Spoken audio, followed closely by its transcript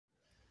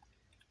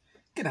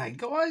G'day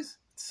guys,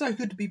 it's so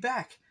good to be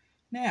back.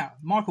 Now,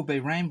 Michael B.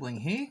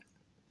 Rambling here.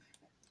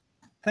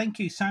 Thank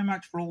you so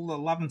much for all the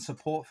love and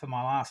support for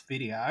my last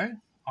video.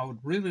 I would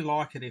really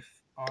like it if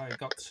I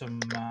got some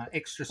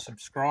extra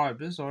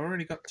subscribers. I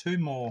already got 2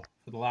 more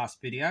for the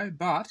last video,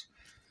 but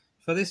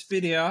for this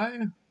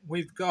video,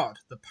 we've got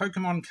the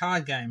Pokemon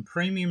card game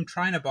Premium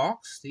Trainer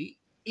Box, the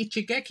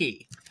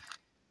Ichigeki.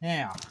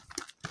 Now,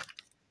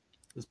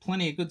 there's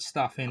plenty of good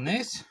stuff in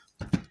this,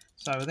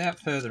 so without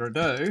further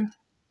ado,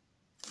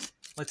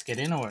 let's get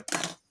into it.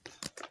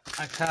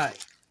 Okay,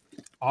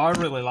 I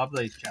really love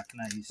these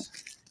Japanese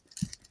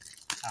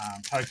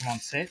Pokemon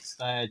sets.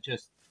 They are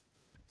just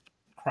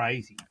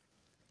crazy.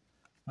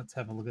 Let's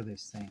have a look at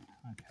this thing.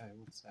 Okay,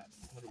 what's that?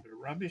 A little bit of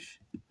rubbish.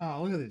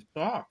 Oh, look at this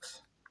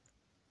box.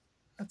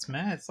 That's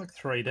mad. It's like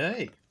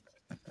 3D.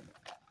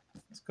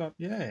 It's got,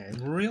 yeah,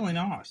 really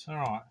nice. All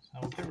right, so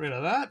we'll get rid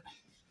of that.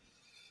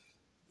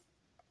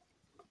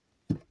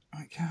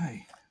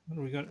 Okay, what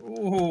do we got?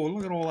 Oh,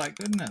 look at all that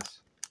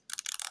goodness.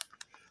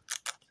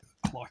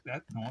 I like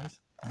that noise.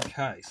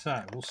 Okay,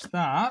 so we'll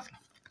start.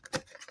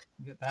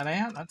 Get that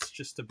out. That's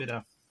just a bit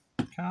of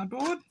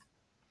cardboard.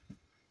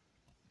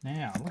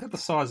 Now, look at the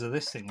size of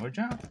this thing, would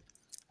you?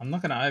 I'm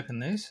not going to open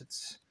this.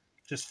 It's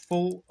just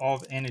full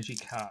of energy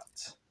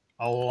cards.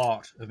 A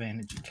lot of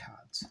energy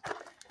cards.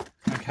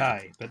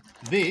 Okay, but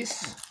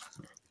this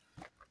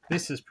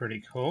is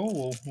pretty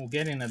cool. We'll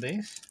get into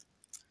this.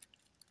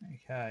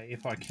 Okay,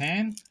 if I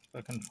can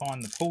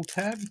find the pull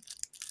tab.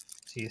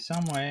 It's here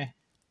somewhere.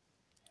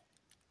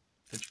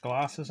 Put your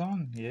glasses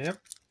on. Yep.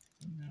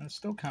 I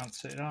still can't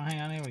see it. Oh, hang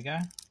on. Here we go.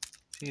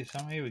 It's here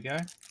somewhere. Here we go.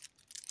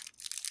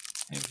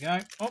 Here we go.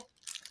 Oh,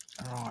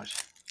 all right.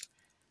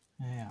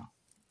 Now,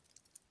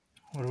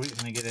 what are we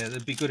going to get out?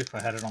 It'd be good if I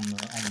had it on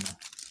the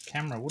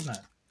camera, wouldn't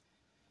it?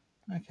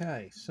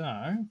 Okay,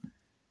 so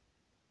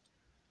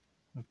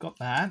we've got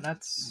that.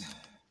 That's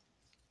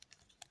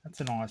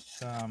a nice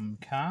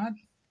card.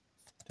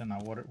 Don't know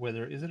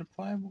whether is it a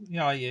playable?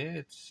 Yeah,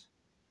 it's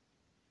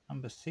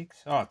number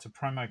 6. Oh, it's a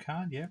promo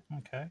card. Yep.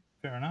 Okay,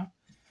 fair enough.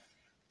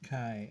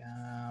 Okay,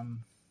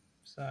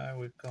 so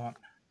we've got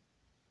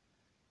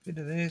a bit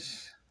of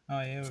this.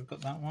 Oh yeah, we've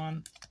got that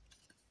one.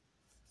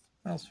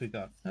 What else we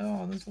got?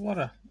 Oh, there's a lot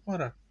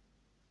of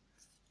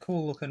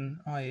cool looking.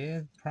 Oh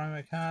yeah,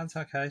 promo cards.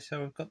 Okay,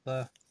 so we've got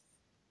the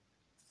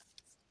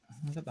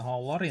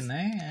whole lot in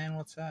there. And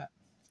what's that?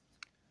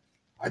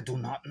 I do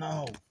not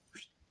know.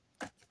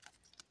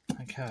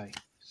 Okay,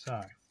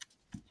 so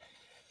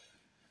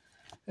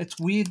it's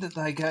weird that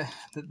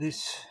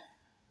this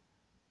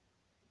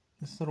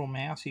little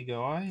mousy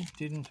guy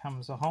didn't come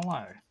as a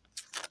holo.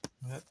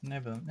 But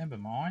never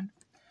mind.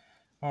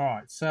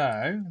 Alright,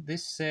 so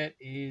this set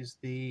is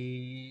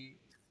the...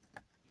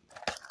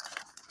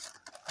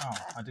 Oh,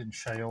 I didn't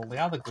show you all the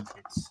other good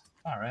bits.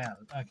 Far out.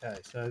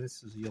 Okay, so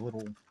this is your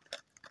little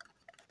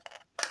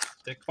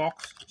deck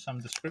box of some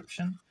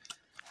description.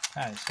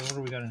 Okay, so what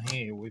do we got in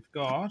here? We've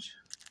got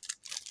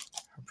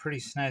a pretty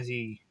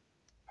snazzy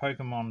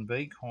Pokemon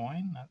B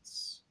coin.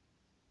 That's...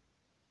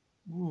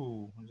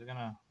 Ooh, is it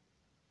gonna...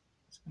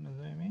 It's gonna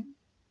zoom in.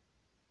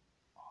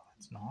 Oh,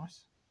 that's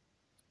nice.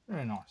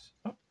 Very nice.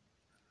 Oh.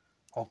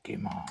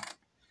 Pokemon.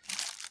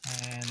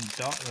 And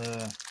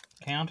the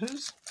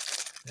counters.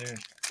 They're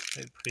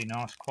pretty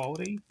nice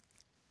quality.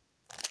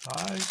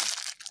 Those.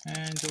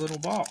 And your little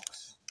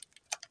box.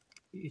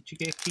 The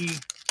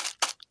Ichigeki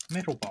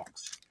metal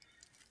box.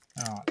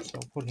 Alright, so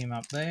I'll put him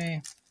up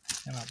there.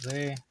 Him up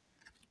there.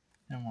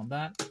 Don't want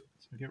that.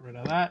 So get rid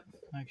of that.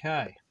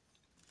 Okay.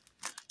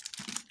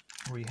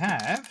 We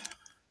have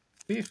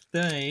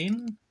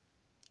 15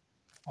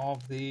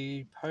 of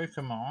the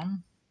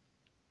Pokemon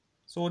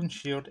Sword and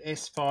Shield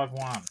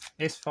S5-1,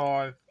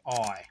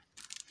 S5i.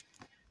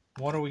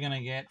 What are we going to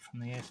get from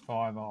the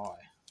S5i?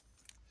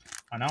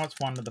 I know it's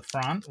one to the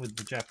front with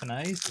the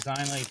Japanese.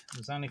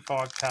 There's only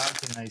 5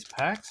 cards in these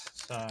packs,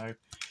 so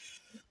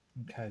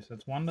okay, so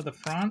it's one to the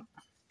front.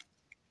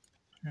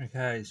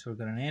 Okay, so we've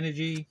got an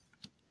energy,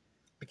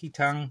 Icky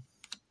Tongue,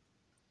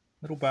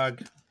 little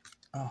bug,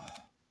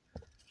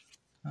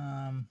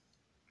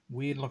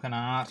 weird looking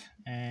art,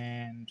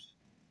 and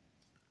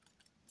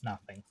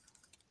nothing.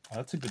 Well,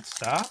 that's a good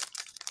start.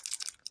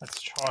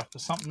 Let's try for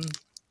something.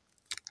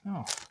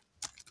 Oh,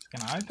 it's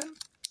going to open.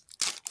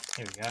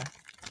 Here we go.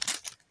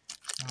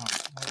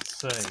 Alright, let's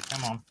see.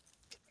 Come on.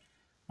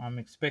 I'm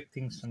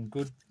expecting some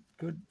good,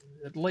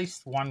 at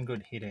least one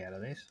good hit out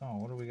of this. Oh,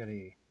 what do we got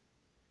here?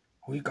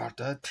 We got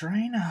the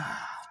trainer.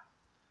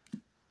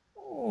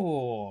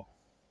 Oh,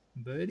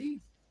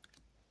 birdie.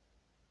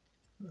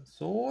 The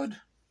sword.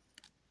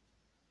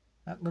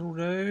 That little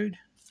dude.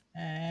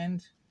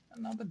 And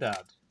another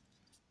dud.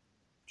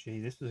 Gee,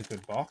 this is a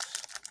good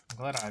box. I'm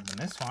glad I opened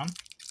this one.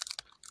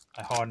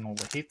 They're hiding all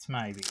the hits,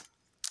 maybe.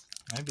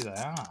 Maybe they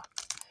are.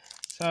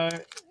 So,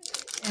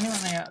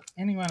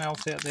 anyone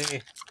else out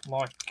there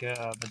like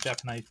the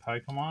Japanese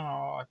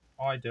Pokemon?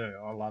 I do.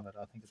 I love it.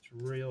 I think it's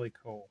really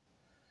cool.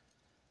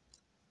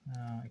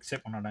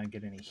 Except when I don't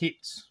get any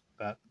hits.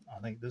 But I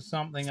think there's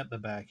something at the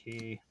back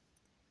here.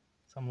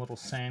 Some little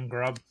sand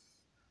grub.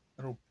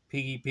 little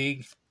piggy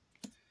pig,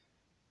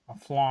 a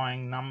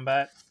flying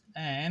numbat,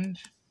 and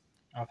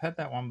I've had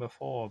that one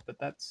before, but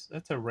that's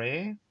a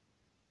rare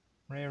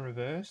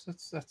reverse.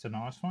 That's a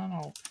nice one.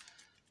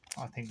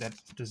 I think that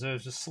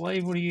deserves a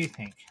sleeve. What do you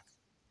think?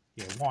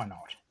 Yeah, why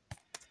not?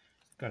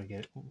 Got to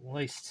get at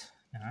least,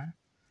 got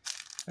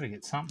to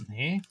get something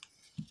here.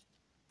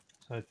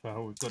 So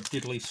far we've got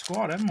diddly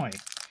squat, haven't we?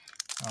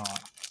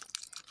 Alright.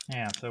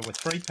 Now, so we're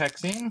 3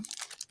 packs in.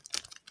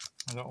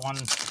 I've got one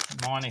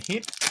minor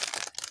hit.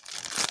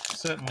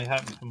 Certainly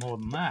hoping for more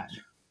than that.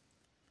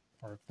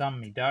 Or I've done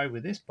me dough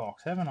with this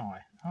box, haven't I?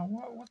 Oh,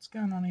 what's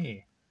going on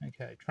here?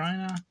 Okay,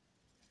 trainer.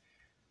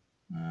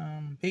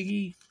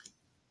 Piggy.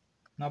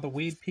 Another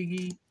weird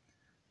piggy.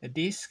 A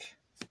disc.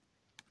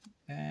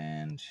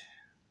 And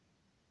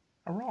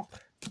a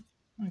rock.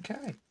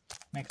 Okay,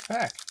 next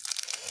pack.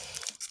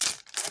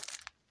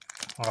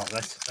 Oh,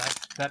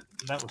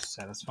 that was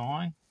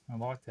satisfying. I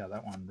liked how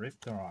that one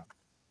ripped. All right.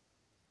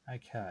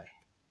 Okay.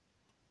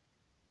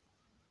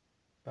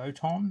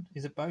 Boton.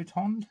 Is it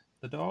Boton?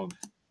 The dog.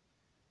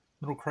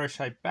 Little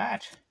crochet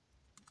bat.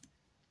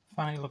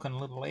 Funny looking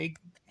little egg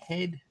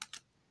head.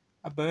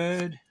 A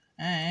bird.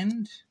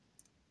 And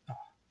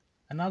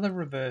another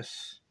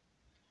reversey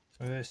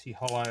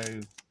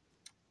hollow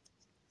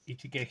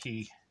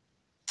Ichigeki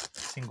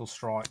single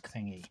strike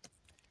thingy.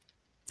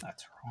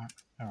 That's right.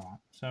 Alright,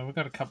 so we've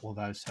got a couple of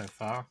those so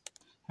far.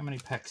 How many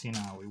packs in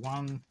are we?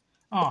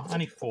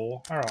 Only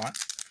 4. Alright.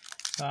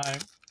 So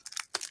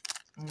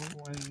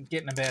we're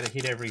getting about a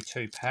hit every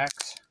 2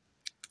 packs.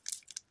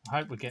 I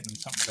hope we're getting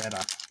something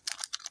better.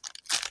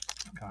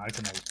 I can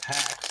open these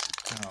packs.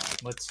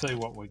 Alright, let's see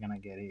what we're going to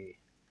get here.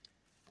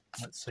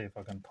 Let's see if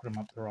I can put them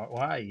up the right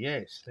way.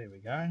 Yes, there we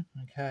go.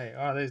 Okay.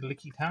 Oh, there's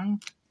Licky Tongue.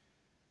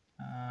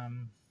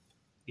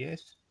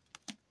 Yes.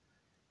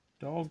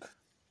 Dog.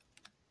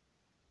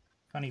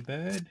 Funny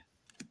bird.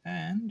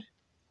 And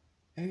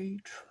a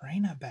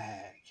trainer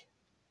bag.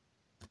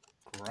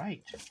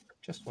 Great.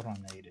 Just what I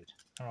needed.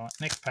 Alright,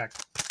 next pack.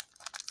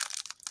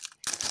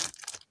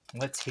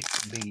 Let's hit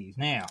some biggies.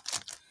 Now,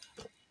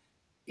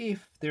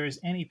 if there is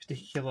any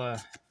particular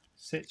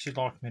sets you'd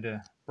like me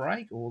to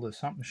break, or there's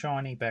something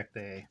shiny back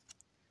there.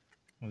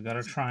 We've got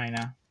a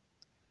trainer.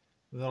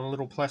 We've got a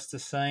little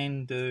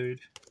plasticine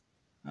dude.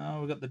 Oh,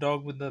 we've got the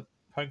dog with the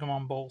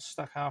Pokemon ball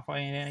stuck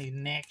halfway in his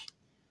neck.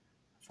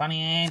 Funny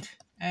ant.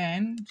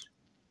 And,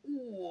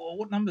 ooh,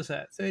 what number's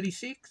that?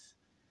 36?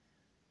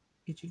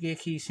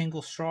 Ichigeki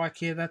single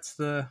strike. Yeah, that's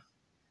the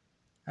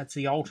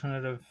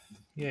alternate of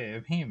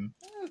him.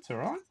 That's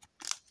alright.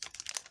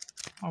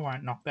 I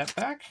won't knock that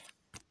back.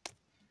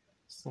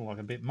 Still like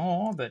a bit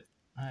more, but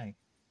hey.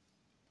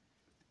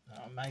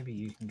 Maybe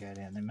you can go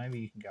down there. Maybe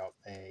you can go up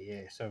there.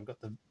 Yeah, so I've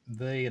got the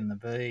V and the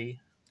B.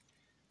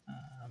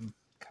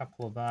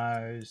 Couple of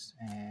those.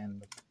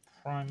 And the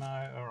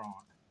promo.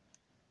 Alright.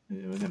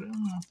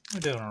 We're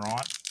doing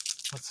alright.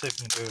 Let's see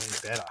if we can do any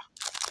better.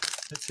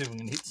 Let's see if we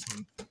can hit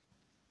some.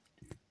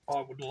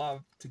 I would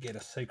love to get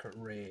a secret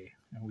rare.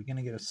 And we're going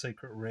to get a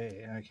secret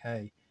rare.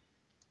 Okay.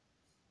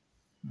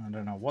 I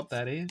don't know what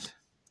that is.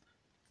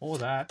 Or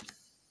that.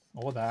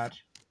 Or that.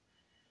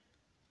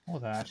 Or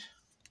that.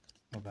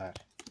 Or that.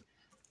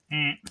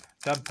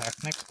 Dud pack.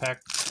 Next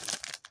pack.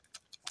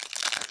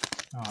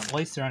 Oh, at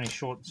least they're only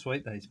short and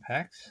sweet, these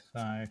packs. So,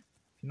 if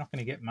you're not going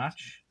to get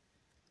much.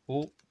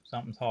 Oh,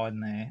 something's hiding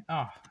there.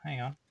 Oh, hang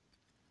on.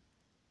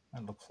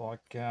 That looks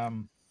like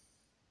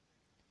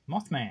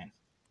Mothman.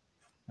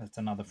 That's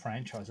another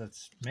franchise.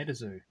 That's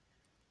Metazoo.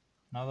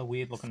 Another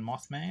weird looking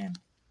Mothman.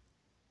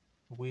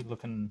 A weird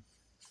looking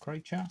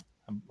creature.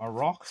 A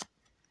rock.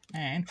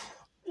 And,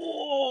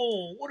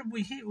 whoa! What have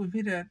we hit? We've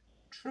hit a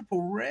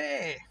triple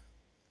rare.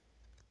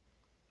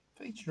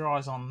 Feature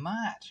eyes on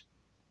that.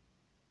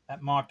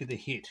 That might be the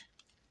hit.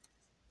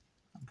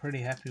 I'm pretty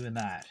happy with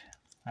that.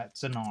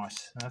 That's a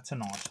nice one.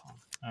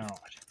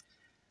 Alright.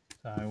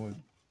 So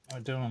we're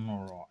doing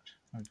alright.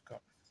 We've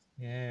got,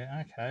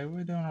 okay,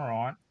 we're doing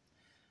alright.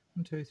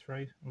 1, 2,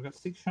 3. We've got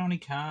 6 shiny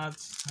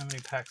cards. How many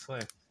packs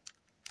left?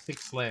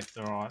 6 left,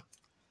 alright.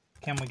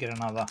 Can we get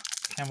another?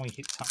 Can we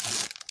hit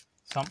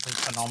something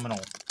phenomenal?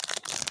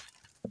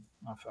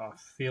 I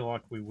feel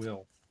like we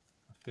will.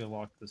 I feel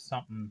like there's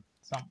something,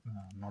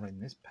 not in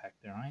this pack,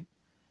 there ain't.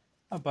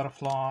 A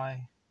butterfly,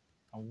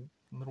 a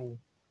little,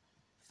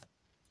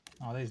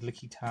 there's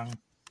Licky Tongue,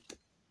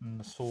 and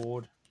the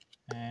sword,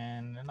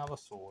 and another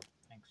sword.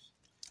 Thanks.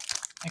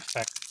 Next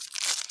pack.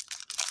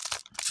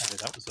 Oh,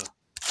 that was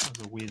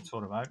a weird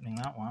sort of opening,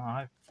 that one.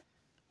 I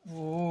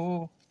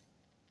hope.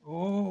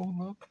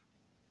 Oh,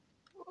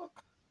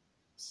 look,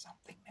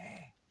 something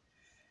there.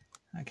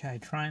 Okay,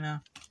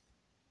 trainer,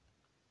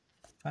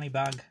 funny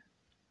bug.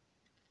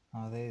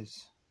 Oh,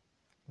 there's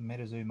the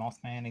Metazoo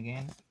Mothman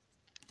again.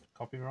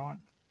 Copyright.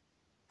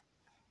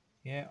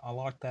 Yeah, I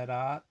like that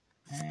art.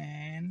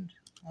 And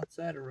what's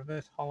that? A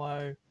reverse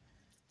hollow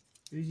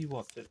Uzi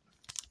What's it?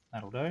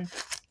 That'll do.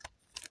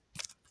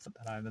 Put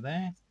that over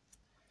there.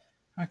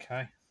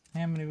 Okay.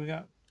 How many we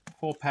got?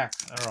 4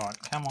 packs. Alright,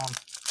 come on.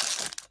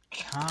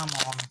 Come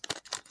on.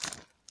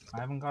 I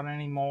haven't got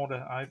any more to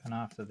open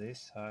after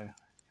this, so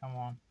come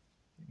on.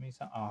 Give me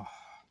some. Oh,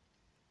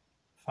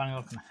 funny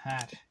looking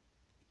hat.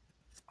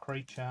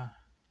 Creature.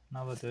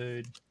 Another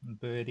dude. A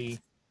birdie.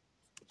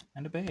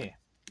 And a bear.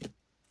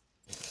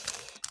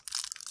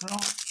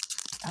 Right.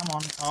 Come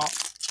on. Oh,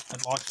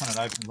 it likes when it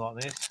opens like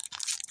this.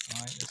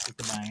 Right, this is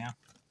the banger.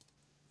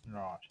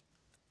 Right.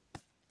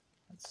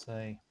 Let's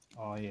see.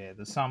 Oh, yeah,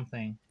 there's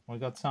something. We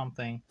got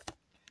something.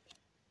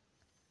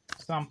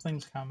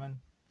 Something's coming.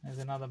 There's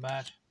another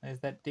bat. There's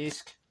that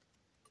disc.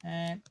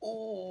 And,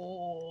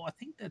 oh, I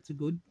think that's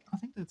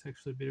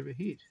actually a bit of a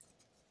hit.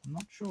 I'm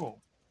not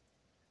sure.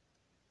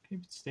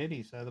 Keep it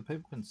steady so the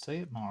people can see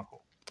it,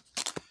 Michael.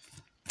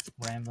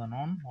 Rambling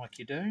on like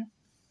you do.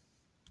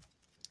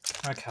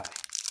 Okay.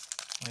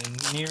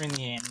 We're nearing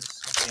the end.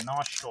 It's going to be a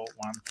nice short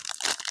one.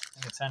 I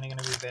think it's only going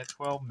to be about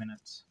 12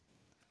 minutes.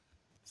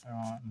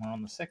 Alright, we're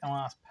on the second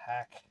last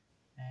pack.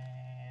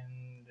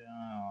 And,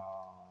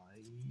 oh,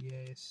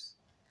 yes.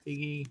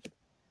 Biggie.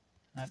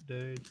 That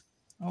dude.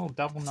 Oh,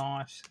 double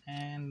nice.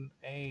 And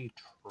a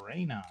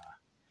trainer.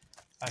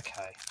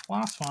 Okay,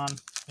 last one.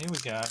 Here we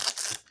go.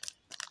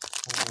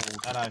 Oh,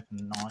 that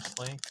opened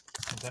nicely.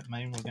 Does that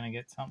mean we're going to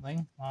get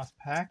something? Last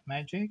pack,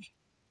 magic.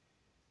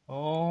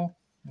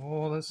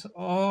 There's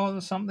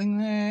something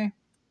there.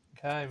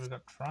 Okay, we've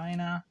got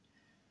trainer.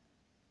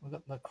 We've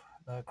got the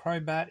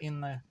Crobat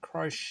in the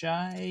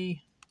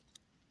crochet.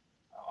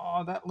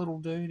 Oh, that little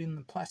dude in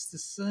the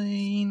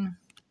plasticine.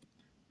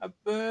 A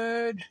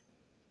bird.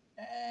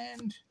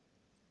 And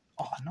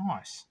oh,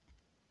 nice.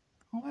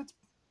 Oh,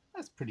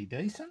 that's pretty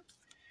decent.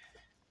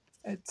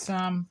 It's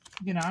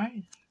you know,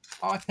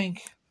 I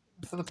think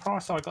for the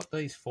price I got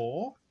these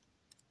for.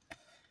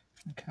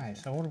 Okay,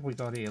 so what have we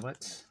got here?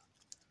 Let's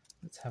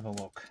have a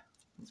look.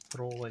 Let's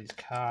put all these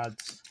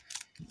cards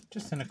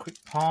just in a quick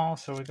pile.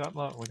 So we got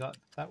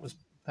that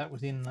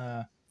was in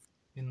the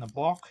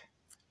block,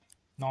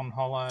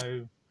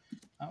 non-hollow.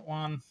 That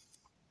one.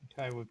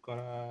 Okay, we've got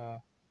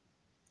a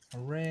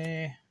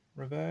rare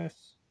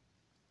reverse,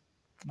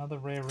 another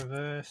rare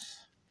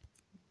reverse,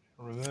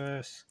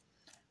 reverse,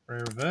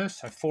 rare reverse.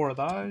 So 4 of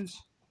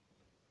those.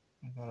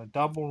 We've got a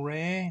double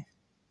rare,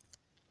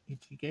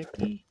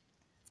 Ichigeki.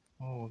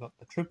 Oh, we've got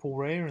the triple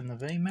rare in the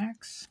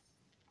VMAX,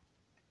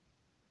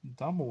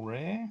 double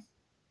rare,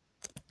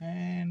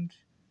 and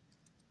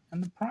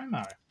the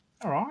promo.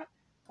 All right.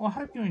 Well, I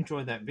hope you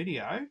enjoyed that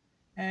video,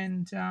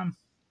 and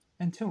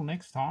until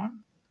next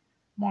time,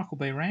 Michael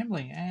B.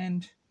 Rambling,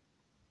 and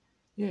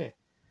yeah,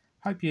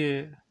 hope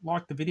you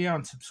like the video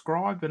and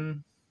subscribe,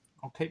 and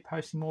I'll keep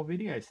posting more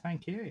videos.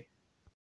 Thank you.